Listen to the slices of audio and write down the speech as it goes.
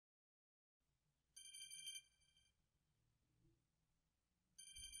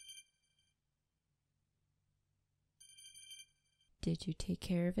Did you take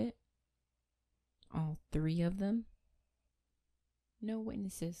care of it? All 3 of them? No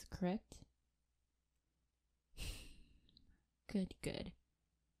witnesses, correct? Good, good.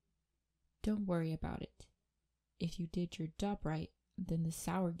 Don't worry about it. If you did your job right, then the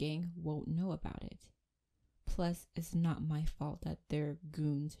Sour Gang won't know about it. Plus, it's not my fault that their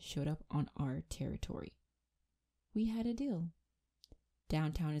goons showed up on our territory. We had a deal.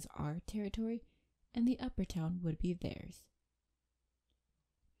 Downtown is our territory, and the upper town would be theirs.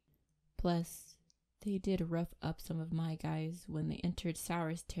 Plus, they did rough up some of my guys when they entered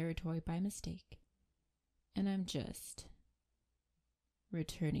Sour's territory by mistake. And I'm just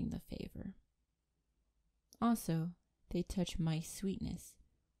returning the favor. Also, they touch my sweetness,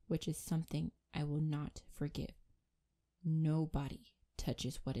 which is something I will not forgive. Nobody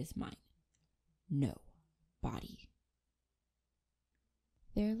touches what is mine. Nobody.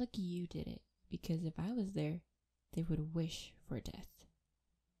 They're lucky you did it, because if I was there, they would wish for death.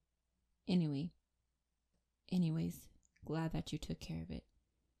 Anyways, glad that you took care of it.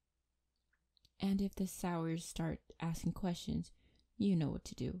 And if the Sours start asking questions, you know what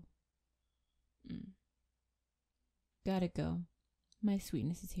to do. Gotta go. My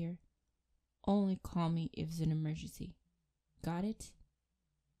sweetness is here. Only call me if it's an emergency. Got it?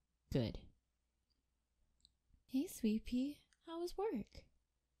 Good. Hey, Sweet Pea. How was work?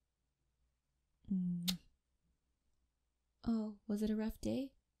 Oh, was it a rough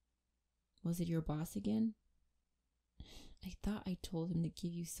day? Was it your boss again? I thought I told him to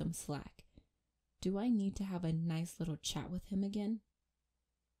give you some slack. Do I need to have a nice little chat with him again?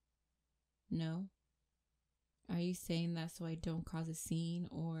 No? Are you saying that so I don't cause a scene,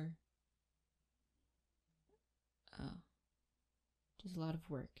 or... Oh, just a lot of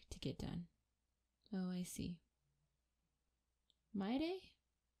work to get done. Oh, I see. My day?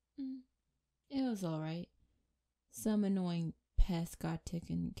 It was alright. Some annoying pest got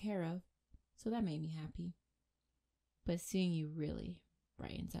taken care of, so that made me happy. But seeing you really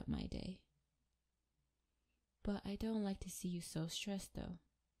brightens up my day. But I don't like to see you so stressed, though.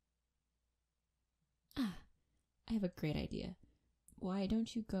 I have a great idea. Why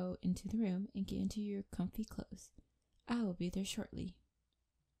don't you go into the room and get into your comfy clothes? I will be there shortly.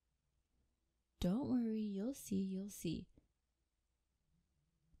 Don't worry, you'll see.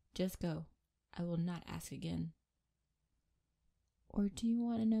 Just go. I will not ask again. Or do you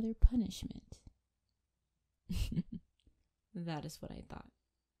want another punishment? That is what I thought.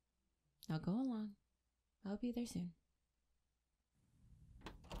 Now go along. I'll be there soon.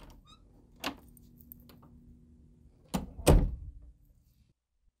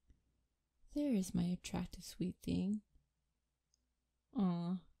 There is my attractive sweet thing.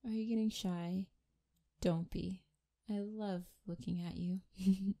 Aw, are you getting shy? Don't be. I love looking at you.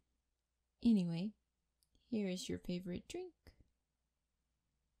 Anyway, here is your favorite drink.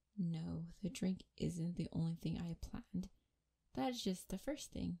 No, the drink isn't the only thing I planned. That's just the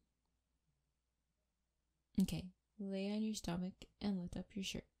first thing. Okay, lay on your stomach and lift up your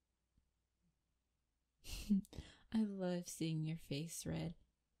shirt. I love seeing your face red.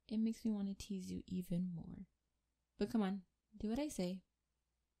 It makes me want to tease you even more. But come on, do what I say.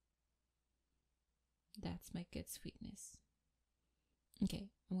 That's my good sweetness. Okay,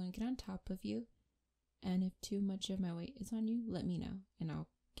 I'm going to get on top of you. And if too much of my weight is on you, let me know and I'll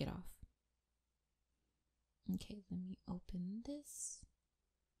get off. Okay, let me open this.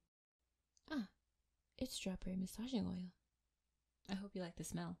 It's strawberry massaging oil. I hope you like the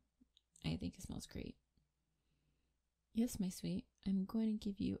smell. I think it smells great. Yes, my sweet, I'm going to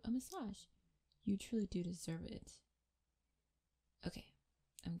give you a massage. You truly do deserve it. Okay,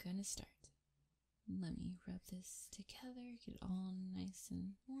 I'm going to start. Let me rub this together, get it all nice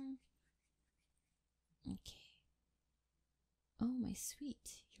and warm. Okay. Oh, my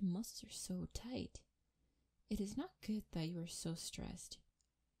sweet, your muscles are so tight. It is not good that you are so stressed.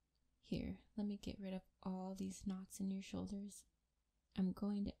 Here, let me get rid of all these knots in your shoulders. I'm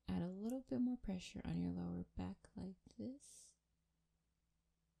going to add a little bit more pressure on your lower back like this.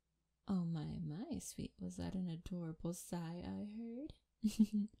 Oh my, sweet, was that an adorable sigh I heard?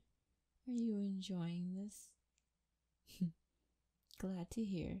 Are you enjoying this? Glad to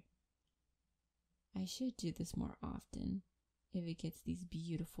hear. I should do this more often if it gets these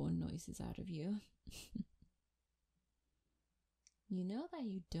beautiful noises out of you. You know that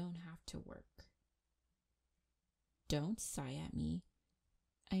you don't have to work. Don't sigh at me.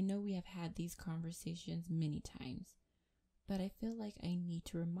 I know we have had these conversations many times, but I feel like I need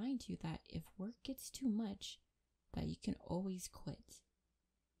to remind you that if work gets too much, that you can always quit.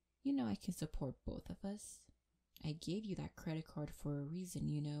 You know I can support both of us. I gave you that credit card for a reason,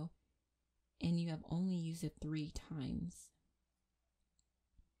 you know, and you have only used it 3 times.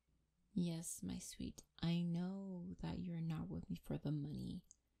 Yes, my sweet, I know that you're not with me for the money.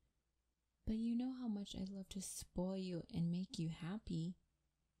 But you know how much I love to spoil you and make you happy.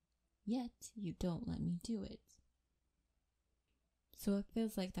 Yet, you don't let me do it. So it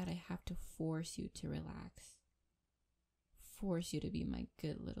feels like that I have to force you to relax. Force you to be my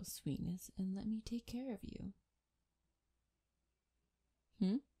good little sweetness and let me take care of you.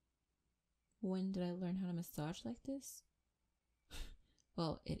 When did I learn how to massage like this?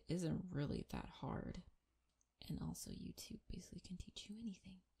 Well, it isn't really that hard. And also YouTube basically can teach you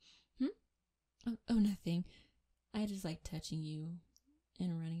anything. Oh, nothing. I just like touching you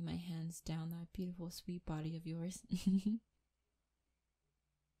and running my hands down that beautiful sweet body of yours.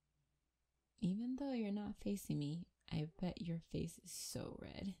 Even though you're not facing me, I bet your face is so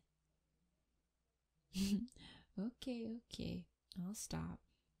red. Okay. I'll stop.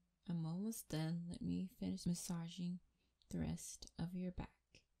 I'm almost done. Let me finish massaging the rest of your back.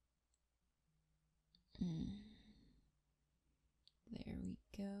 There we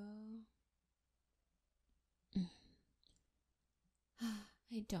go.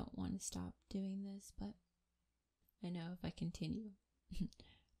 I don't want to stop doing this, but I know if I continue,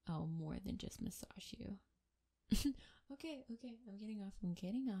 I'll more than just massage you. Okay, I'm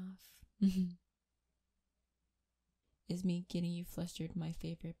getting off. Is me getting you flustered my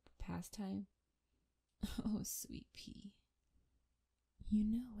favorite pastime? Oh, sweet pea. You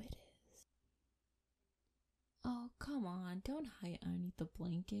know it is. Oh, come on, don't hide underneath the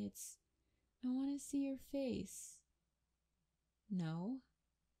blankets. I want to see your face. No?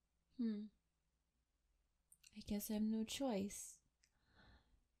 I guess I have no choice.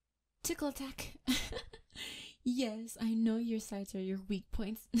 Tickle attack. Yes, I know your sides are your weak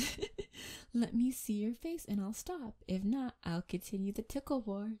points. Let me see your face and I'll stop. If not, I'll continue the tickle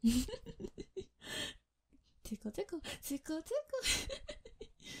war. Tickle.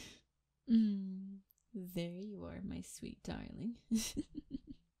 There you are, my sweet darling.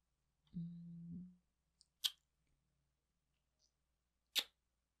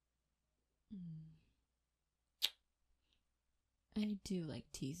 I do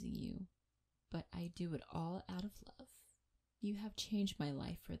like teasing you, but I do it all out of love. You have changed my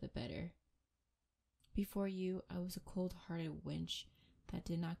life for the better. Before you, I was a cold-hearted wench that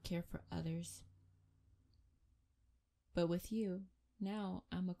did not care for others. But with you, now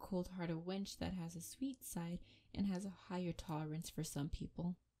I'm a cold-hearted wench that has a sweet side and has a higher tolerance for some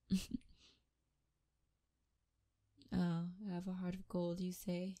people. Oh, I have a heart of gold, you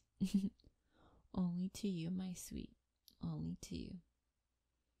say? Only to you, my sweet. Only to you.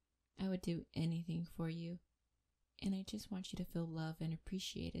 I would do anything for you, and I just want you to feel loved and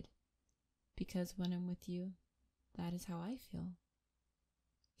appreciated, because when I'm with you, that is how I feel.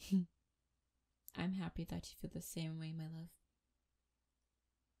 I'm happy that you feel the same way, my love.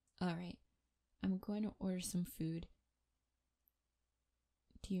 Alright, I'm going to order some food.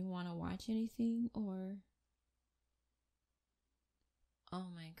 Do you want to watch anything, or... Oh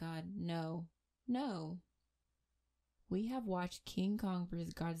my god, no. We have watched King Kong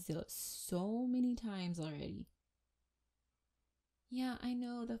vs. Godzilla so many times already. Yeah, I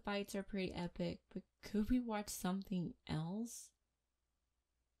know the fights are pretty epic, but could we watch something else?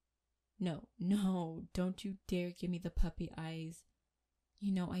 No, don't you dare give me the puppy eyes.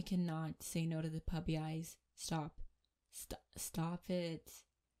 You know I cannot say no to the puppy eyes. Stop it.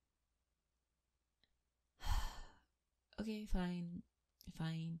 Okay, fine.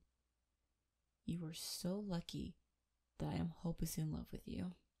 You are so lucky that I am hopeless in love with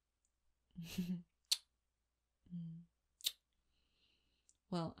you.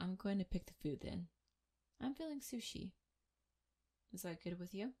 Well, I'm going to pick the food then. I'm feeling sushi. Is that good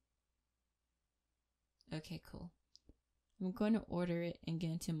with you? Okay, cool. I'm going to order it and get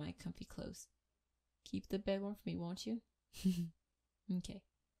into my comfy clothes. Keep the bed warm for me, won't you? Okay,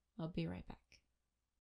 I'll be right back.